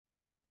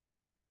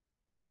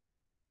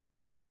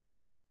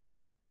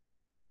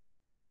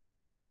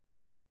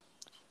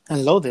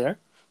Hello there.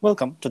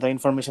 Welcome to the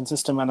Information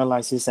System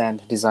Analysis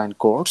and Design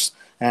course.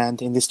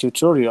 And in this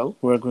tutorial,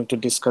 we're going to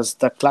discuss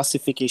the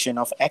classification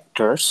of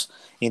actors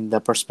in the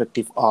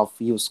perspective of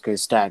use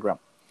case diagram.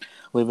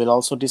 We will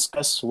also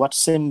discuss what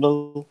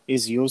symbol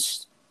is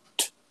used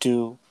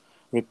to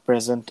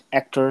represent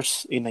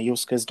actors in a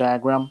use case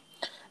diagram.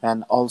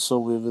 And also,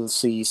 we will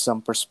see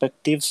some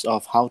perspectives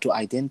of how to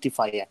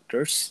identify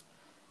actors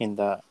in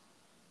the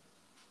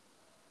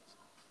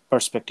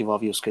perspective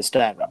of use case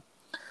diagram.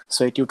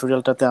 So এই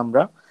টিউটোরিয়ালটাতে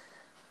আমরা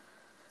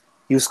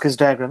use case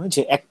ডায়াগ্রামে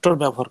যে actor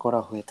ব্যবহার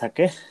করা হয়ে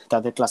থাকে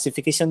তাদের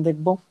classification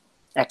দেখব,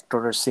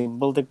 অ্যাক্টরের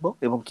সিম্বল দেখব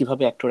এবং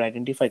কিভাবে অ্যাক্টর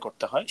আইডেন্টিফাই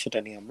করতে হয় সেটা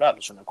নিয়ে আমরা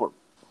আলোচনা করব।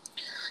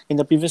 In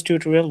the previous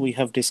tutorial, we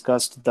have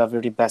discussed the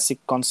very basic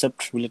concept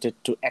related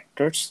to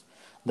actors,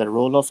 the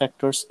role of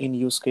actors in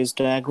use case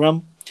diagram,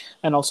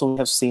 and also we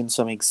have seen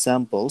some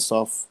examples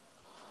of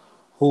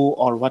who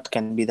or what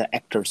can be the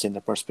actors in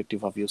the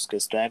perspective of use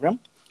case diagram.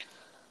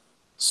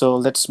 So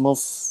let's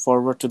move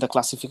forward to the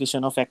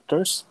classification of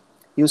actors.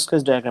 Use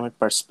case diagramের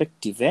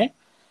perspective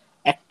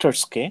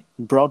actors-কে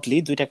broadly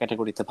দুইটা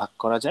ক্যাটাগরিতে ভাগ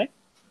করা যায়.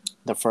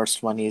 The first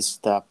one is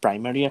the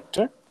primary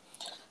actor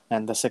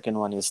and the second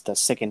one is the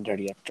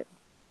secondary actor.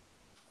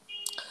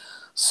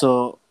 So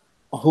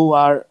who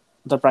are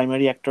the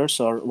primary actors,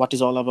 or what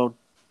is all about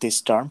this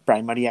term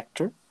primary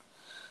actor?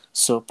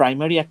 So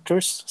primary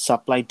actors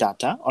supply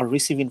data or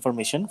receive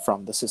information from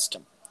the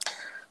system.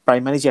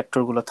 Primary যে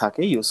অ্যাক্টরগুলো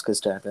থাকে use case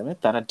ডায়াগ্রামে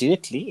তারা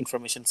directly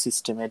information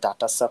সিস্টেমে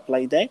data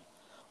supply দেয়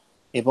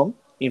এবং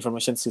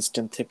information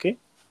system থেকে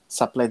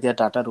supply দেওয়া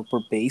ডাটার উপর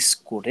বেস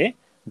করে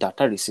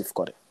ডাটা রিসিভ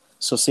করে।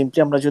 সো সিম্পলি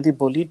আমরা যদি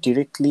বলি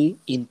ডিরেক্টলি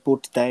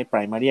ইনপুট দেয়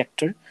প্রাইমারি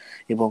অ্যাক্টর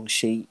এবং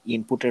সেই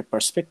ইনপুটের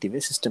পার্সপেক্টিভে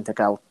সিস্টেম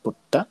থেকে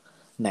আউটপুটটা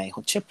নেয়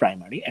হচ্ছে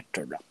primary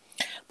অ্যাক্টররা।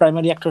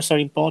 Primary actors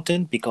are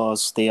important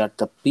because they are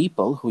the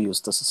people who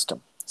use the system.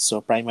 So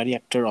primary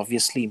actor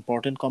obviously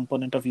important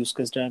component of use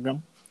case diagram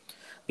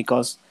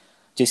because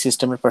যে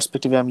সিস্টেমের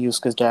পার্সপেক্টিভে আমি ইউজ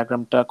কেস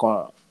ডায়াগ্রামটা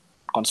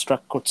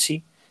কনস্ট্রাক্ট করছি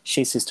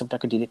সেই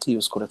সিস্টেমটাকে ডিরেক্টলি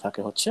ইউজ করে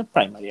থাকে হচ্ছে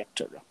primary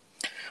অ্যাক্টররা।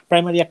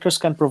 Primary actors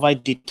can provide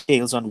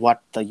details on what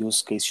the use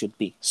case should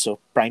be. So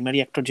primary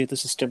actor যেহেতু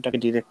সিস্টেমটাকে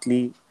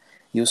ডিরেক্টলি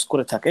ইউজ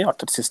করে থাকে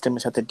অর্থাৎ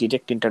সিস্টেমের সাথে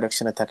ডিরেক্ট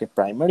ইন্টারাকশনে থাকে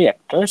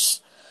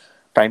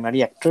প্রাইমারি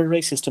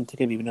অ্যাক্টররাই সিস্টেম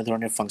থেকে বিভিন্ন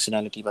ধরনের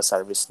ফাংশনালিটি বা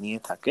সার্ভিস নিয়ে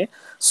থাকে।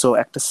 সো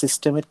একটা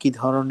সিস্টেমের কি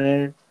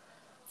ধরনের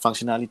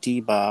ফাংশনালিটি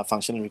বা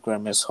ফাংশনাল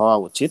রিকোয়ারমেন্টস হওয়া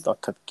উচিত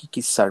অর্থাৎ কি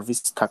কি সার্ভিস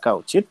থাকা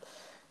উচিত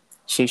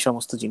সেই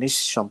সমস্ত জিনিস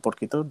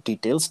সম্পর্কিত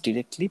ডিটেলস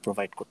ডিরেক্টলি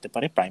প্রোভাইড করতে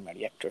পারে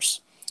প্রাইমারি অ্যাক্টরস।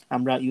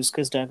 আমরা ইউজ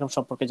কেস ডায়াগ্রাম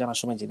সম্পর্কে জানার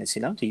সময়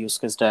জেনেছিলাম যে ইউজ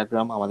কেস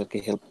ডায়াগ্রাম আমাদেরকে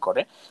হেল্প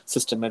করে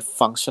সিস্টেমের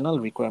ফাংশনাল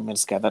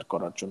রিকোয়ারমেন্টস গ্যাদার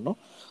করার জন্য।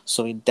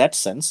 So in that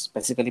sense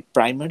basically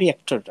primary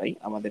অ্যাক্টররাই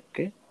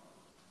আমাদেরকে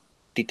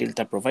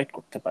ডিটেলটা প্রোভাইড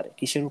করতে পারে।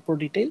 কিসের উপর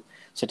ডিটেল?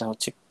 সেটা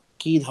হচ্ছে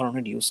কি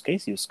ধরনের ইউজ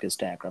কেস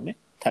ডায়াগ্রামে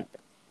থাকবে।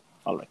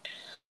 Alright,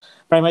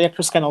 primary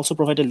actors can also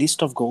provide a list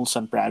of goals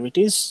and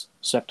priorities.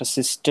 So একটা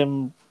সিস্টেম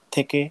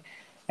থেকে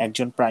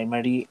একজন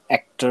প্রাইমারি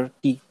অ্যাক্টর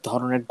কি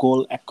ধরনের গোল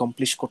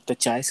অ্যাকমপ্লিশ করতে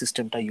চায়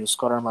সিস্টেমটা ইউজ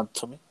করার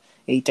মাধ্যমে,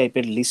 এই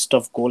টাইপের লিস্ট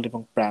অফ গোল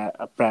এবং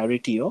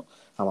প্রায়োরিটিও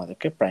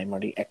আমাদেরকে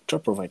প্রাইমারি অ্যাক্টর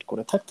প্রোভাইড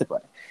করে থাকতে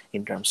পারে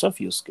in terms of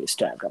use case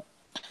diagram.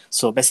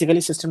 So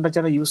basically সিস্টেমটা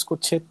যারা ইউজ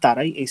করছে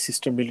তারাই এই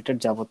সিস্টেম রিলেটেড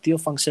যাবতীয়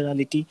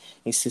ফাংশনালিটি,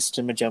 এই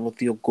সিস্টেমের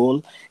যাবতীয় গোল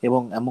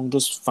এবং অ্যামং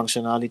দোজ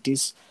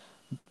ফাংশনালিটিস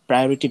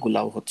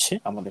প্রায়োরিটিগুলাও হচ্ছে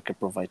আমাদেরকে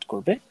প্রোভাইড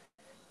করবে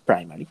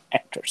primary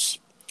actors.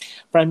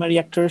 Primary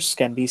actors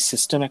can be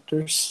system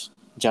actors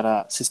যারা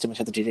সিস্টেমের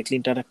সাথে ডিরেক্টলি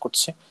ইন্টারাক্ট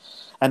করছে,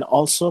 and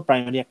also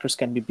primary actors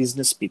can be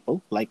business people,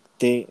 like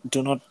they do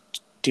not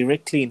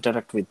directly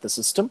interact with the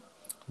system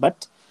but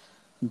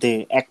they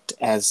act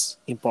as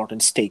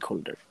important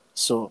stakeholder.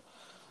 So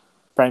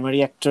primary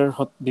actor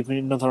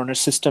বিভিন্ন ধরনের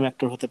system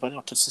actor হতে পারে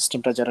অর্থাৎ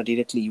সিস্টেমটা যারা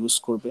ডিরেক্টলি ইউজ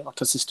করবে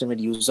অর্থাৎ সিস্টেমের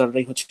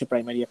ইউজাররাই হচ্ছে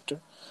প্রাইমারি অ্যাক্টর,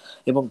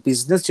 এবং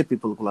বিজনেস যে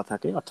পিপলগুলো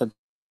থাকে অর্থাৎ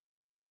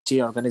যে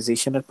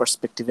অর্গানাইজেশনের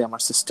পার্সপেক্টিভে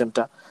আমার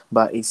সিস্টেমটা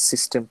বা এই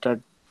সিস্টেমটার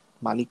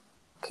মালিক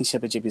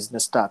হিসেবে যে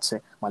বিজনেসটা আছে,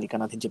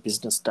 মালিকানাধীন যে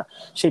বিজনেসটা,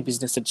 সেই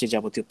বিজনেসের যে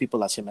যাবতীয় পিপল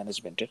আছে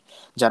ম্যানেজমেন্টের,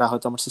 যারা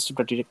হয়তো আমার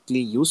সিস্টেমটা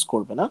ডিরেক্টলি ইউজ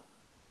করবে না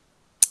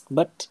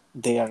but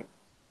they R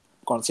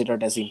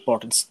considered as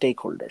important stake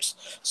holders.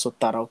 So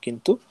তারাও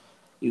কিন্তু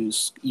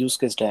ইউজ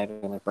কেস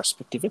ডায়াগ্রামের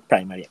পার্সপেক্টিভে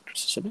প্রাইমারি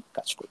অ্যাক্টরস হিসেবে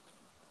কাজ করবে।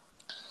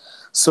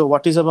 So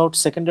what is about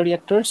secondary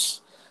actors?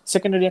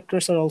 Secondary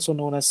actors are also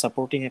known as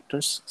supporting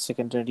actors.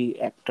 Secondary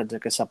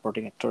actorদেরকে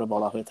supporting actor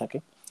বলা হয়ে থাকে।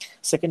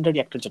 Secondary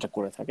actor যেটা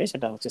করে থাকে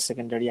সেটা হচ্ছে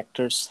secondary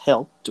actors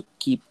help to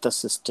keep the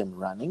system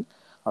running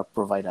or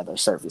provide other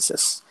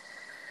services.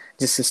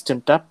 যে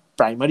সিস্টেমটা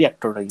প্রাইমারি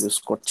অ্যাক্টররা ইউজ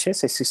করছে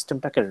সেই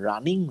সিস্টেমটাকে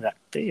রানিং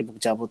রাখতে এবং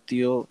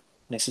যাবতীয়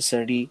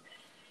নেসেসারি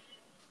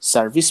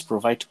সার্ভিস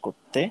প্রোভাইড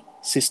করতে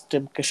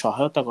সিস্টেমকে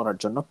সহায়তা করার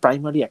জন্য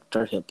প্রাইমারি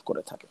অ্যাক্টর হেল্প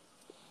করে থাকে।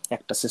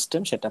 একটা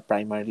সিস্টেম সেটা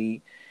প্রাইমারি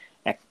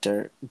অ্যাক্টর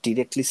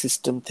ডিরেক্টলি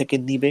সিস্টেম থেকে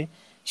নিবে,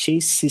 সেই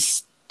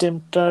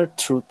সিস্টেমটার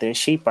থ্রুতে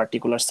সেই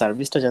পার্টিকুলার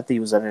সার্ভিসটা যাতে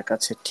ইউজারের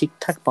কাছে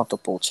ঠিকঠাক মতো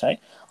পৌঁছায়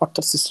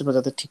অর্থাৎ সিস্টেমটা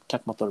যাতে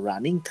ঠিকঠাক মতো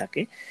রানিং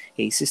থাকে,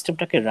 এই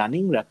সিস্টেমটাকে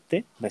রানিং রাখতে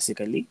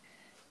বেসিক্যালি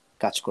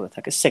কাজ করে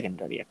থাকে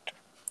secondary actor.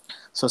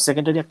 So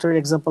secondary actor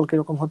example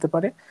কিরকম হতে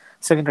পারে?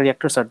 Secondary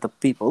actors are the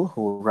people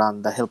who run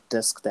the help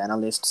desk, the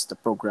analysts, the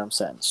programs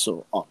and so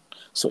on.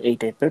 So এই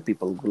টাইপের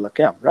পিপল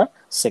গুলোকে আমরা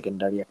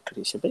সেকেন্ডারি অ্যাক্টর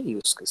হিসেবে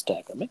ইউজ কেস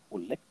ডায়াগ্রামে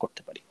উল্লেখ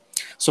করতে পারি।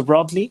 So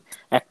broadly,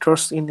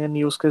 actors in an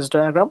use case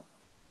diagram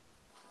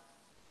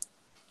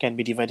can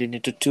be divided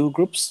into two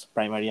groups,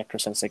 primary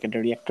actors and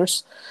secondary actors.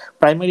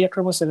 Primary actor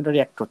এবং secondary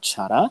actor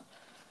ছাড়া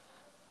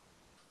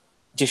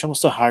যে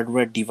সমস্ত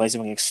হার্ডওয়্যার ডিভাইস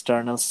এবং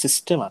এক্সটার্নাল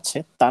সিস্টেম আছে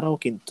তারাও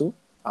কিন্তু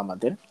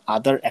আমাদের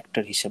আদার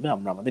অ্যাক্টর হিসেবে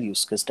আমরা আমাদের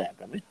ইউজ কেস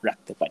ডায়াগ্রামে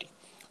রাখতে পারি।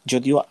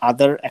 যদিও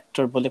আদার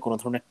অ্যাক্টর বলে কোনো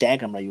ধরনের ট্যাগ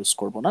আমরা ইউজ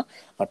করব না,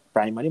 বাট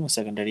প্রাইমারি এবং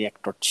সেকেন্ডারি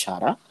অ্যাক্টর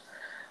ছাড়া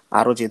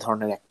আরও যে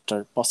ধরনের অ্যাক্টর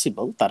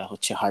পসিবল তারা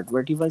হচ্ছে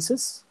হার্ডওয়্যার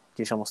ডিভাইসেস,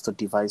 যে সমস্ত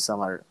ডিভাইস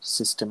আমার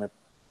সিস্টেমের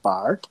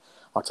পার্ট,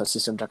 অর্থাৎ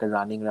সিস্টেমটাকে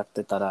রানিং রাখতে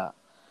তারা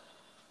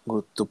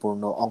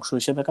গুরুত্বপূর্ণ অংশ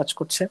হিসেবে কাজ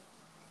করছে,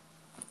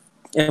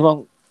 এবং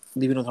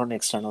বিভিন্ন ধরনের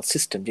এক্সটার্নাল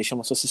সিস্টেম, যে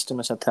সমস্ত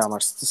সিস্টেমের সাথে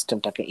আমার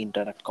সিস্টেমটাকে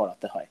ইন্টারাক্ট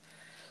করাতে হয়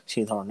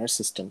সেই ধরনের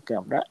সিস্টেমকে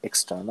আমরা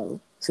এক্সটার্নাল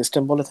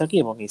সিস্টেম বলে থাকি,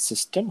 এবং এই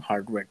system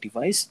hardware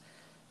device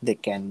they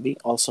can be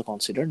also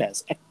considered as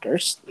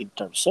actors in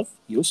terms of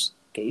use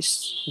case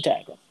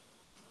diagram.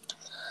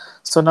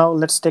 So now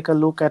let's take a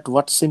look at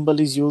what symbol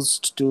is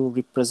used to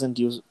represent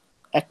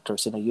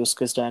actors in a use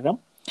case diagram.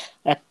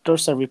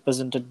 Actors are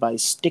represented by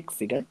stick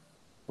figure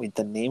with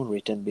the name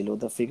written below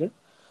the figure.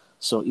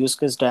 So use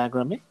case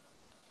diagram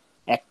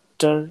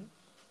actor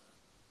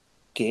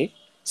K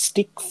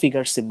stick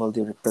figure symbol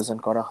দিয়ে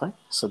represent করা হয়।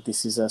 So this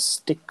is a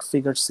stick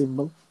figure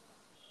symbol,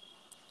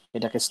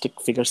 এটাকে stick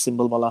figure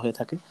symbol বলা হয়ে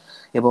থাকে,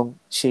 এবং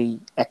সেই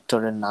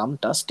অ্যাক্টরের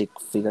নামটা স্টিক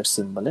ফিগার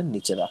সিম্বলের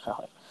নিচে রাখা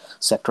হয়।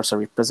 So actors R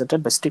represented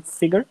by stick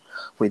figure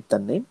with the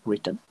name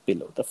written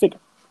below the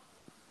figure.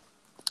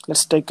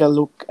 Let's take a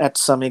look at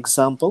some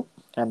example,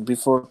 and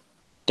before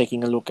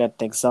taking a look at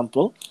the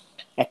example,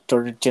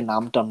 অ্যাক্টরের যে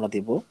নামটা আমরা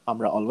দেব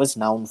আমরা always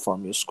noun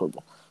form use করব।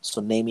 So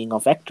naming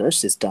of actors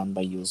is done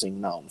by using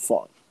noun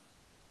form.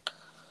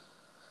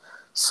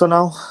 So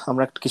now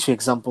আমরা কিছু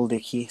example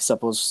দেখি।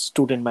 Suppose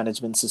student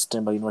management system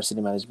বা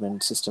university management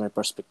সিস্টেমের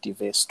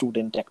পার্সপেক্টিভে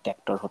স্টুডেন্ট একটা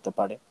অ্যাক্টর হতে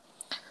পারে,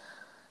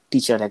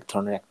 টিচার এক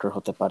ধরনের অ্যাক্টর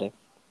হতে পারে,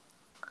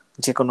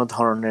 যে কোনো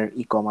ধরনের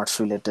ই কমার্স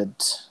রিলেটেড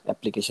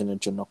অ্যাপ্লিকেশনের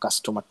জন্য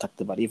কাস্টমার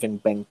থাকতে পারে, ইভেন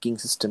ব্যাংকিং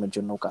সিস্টেমের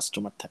জন্য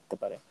কাস্টমার থাকতে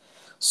পারে।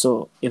 সো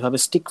এভাবে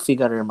স্টিক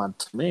ফিগারের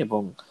মাধ্যমে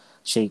এবং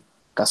সেই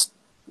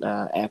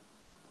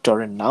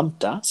অ্যাক্টরের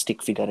নামটা স্টিক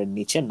ফিগারের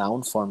নিচে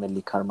নাউন ফর্মে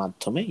লেখার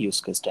মাধ্যমে ইউজ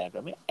কেস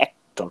ডায়াগ্রামে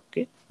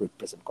অ্যাক্টরকে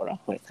রিপ্রেজেন্ট করা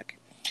হয়ে থাকে।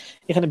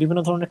 এখানে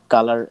বিভিন্ন ধরনের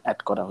কালার অ্যাড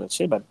করা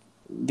হয়েছে, but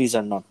these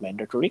are not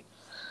mandatory,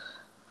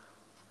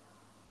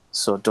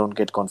 so don't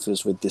get confuse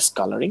with this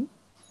colouring.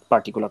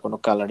 Particular কোনো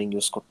কালারিং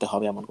ইউজ করতে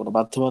হবে এমন কোনো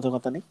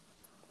বাধ্যবাধকতা নেই।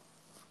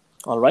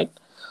 Alright,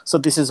 so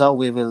this is how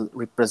we will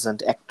represent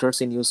actors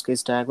in use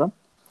case diagram.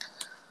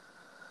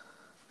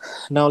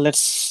 Now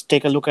let's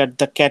take a look at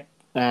the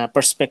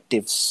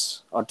perspectives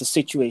or the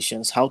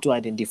situations, how to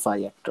identify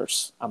actors.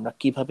 আমরা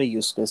কিভাবে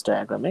use case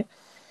diagram এ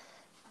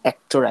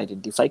actor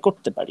identify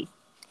করতে পারি।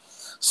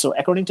 So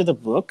according to the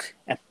book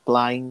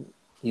Applying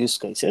Use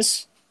Cases,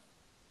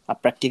 a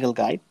practical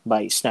guide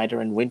by Snyder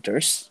and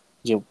Winters,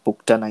 যে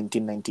বুকটা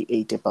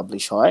 1998 এ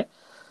publish হয়।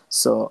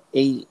 So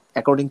এই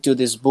according to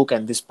this book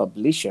and this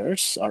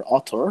publishers R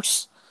authors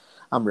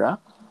আমরা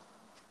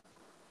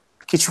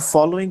কিছু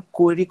following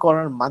query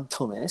করার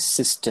মাধ্যমে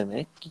সিস্টেমে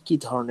কি কি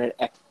ধরনের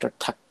অ্যাক্টর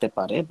থাকতে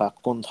পারে বা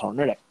কোন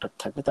ধরনের অ্যাক্টর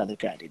থাকবে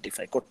তাদেরকে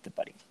আইডেন্টিফাই করতে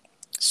পারি।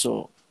 সো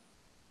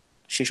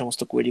সেই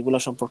সমস্ত কোয়েরিগুলো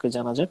সম্পর্কে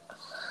জানা যাক।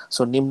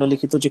 সো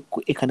নিম্নলিখিত যে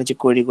এখানে যে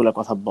কোয়েরিগুলোর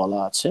কথা বলা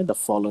আছে, দ্য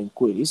ফলোইং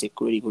কোয়েরিজ, এই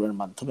কোয়েরিগুলোর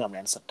মাধ্যমে আমরা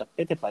অ্যান্সারটা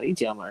পেতে পারি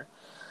যে আমার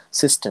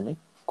সিস্টেমে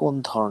কোন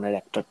ধরনের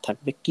অ্যাক্টর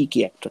থাকবে, কি কি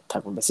অ্যাক্টর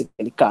থাকবে,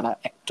 বেসিক্যালি কারা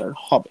অ্যাক্টর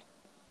হবে।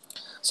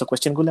 সো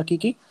কোয়েশ্চেনগুলো কি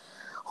কি?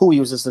 হু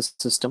ইউজেস দ্য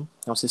সিস্টেম,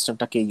 আমার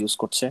সিস্টেমটা কে ইউজ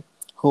করছে।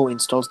 হু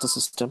ইনস্টলস দ্য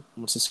সিস্টেম,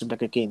 আমার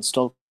সিস্টেমটাকে কে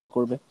ইনস্টল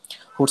করবে।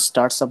 হু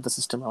স্টার্টস আপ দ্য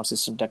সিস্টেম, আমার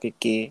সিস্টেমটাকে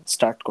কে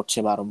স্টার্ট করছে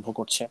বা আরম্ভ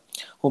করছে।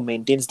 হু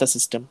মেনটেন্স দ্য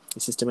সিস্টেম,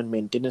 এই সিস্টেমের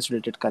মেনটেন্যান্স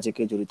রিলেটেড কাজে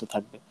কে জড়িত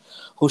থাকবে।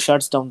 হু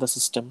শাটস ডাউন দ্য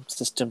সিস্টেম,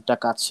 সিস্টেমটা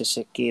কাজ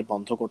শেষে কে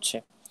বন্ধ করছে।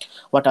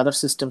 What other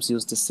systems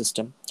use this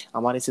system,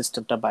 আমার এই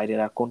সিস্টেমটা বাইরের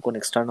আর কোন কোন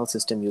এক্সটার্নাল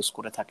সিস্টেম ইউজ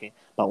করে থাকে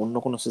বা অন্য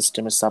কোনো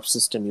সিস্টেমের সাব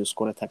সিস্টেম ইউজ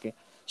করে থাকে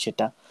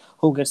সেটা।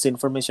 হু Gates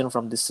information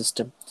from this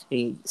system,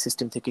 এই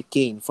সিস্টেম থেকে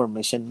কে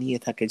ইনফরমেশন নিয়ে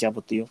থাকে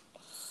যাবতীয়।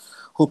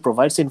 হু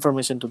provides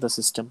information to the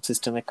system,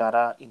 সিস্টেমে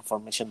কারা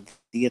ইনফরমেশন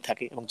দিয়ে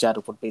থাকে এবং যার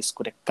উপর বেস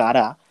করে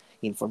কারা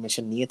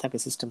ইনফরমেশন নিয়ে থাকে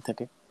সিস্টেম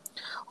থেকে।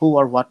 হু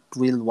আর what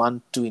will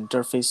want to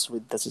interface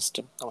with the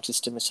system, আমার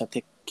সিস্টেমের সাথে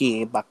কে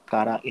বা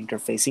কারা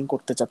ইন্টারফেসিং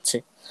করতে চাচ্ছে।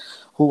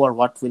 হু আর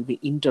what will be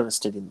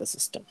interested in the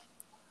system,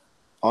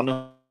 on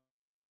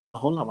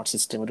whole আমার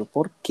সিস্টেমের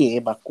উপর কে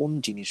বা কোন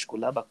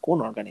জিনিসগুলা বা কোন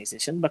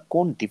অর্গানাইজেশন বা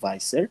কোন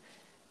ডিভাইসের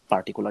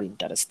পার্টিকুলার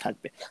ইন্টারেস্ট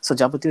থাকবে। সো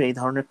যাবতীয় এই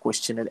ধরনের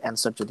কোয়েশ্চেনের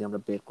অ্যান্সার যদি আমরা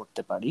বের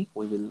করতে পারি,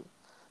 we will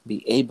be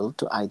able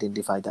to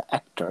identify the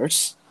actors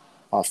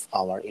of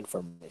our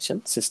information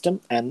system,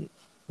 and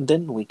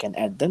then we can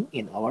add them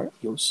in our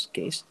use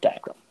case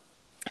diagram.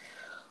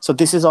 So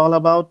this is all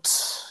about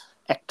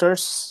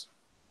actors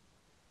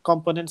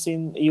components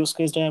in use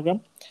case diagram.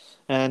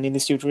 And in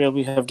this tutorial,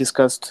 we have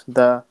discussed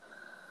the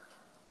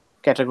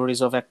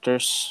categories of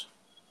actors,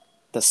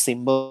 the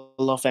symbol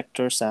of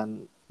actors,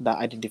 and the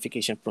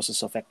identification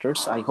process of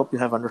actors. I hope you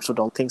have understood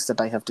all things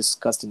that I have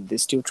discussed in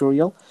this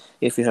tutorial.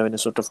 If you have any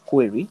sort of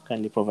query,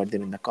 kindly provide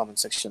them in the comment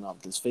section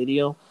of this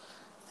video.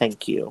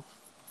 Thank you.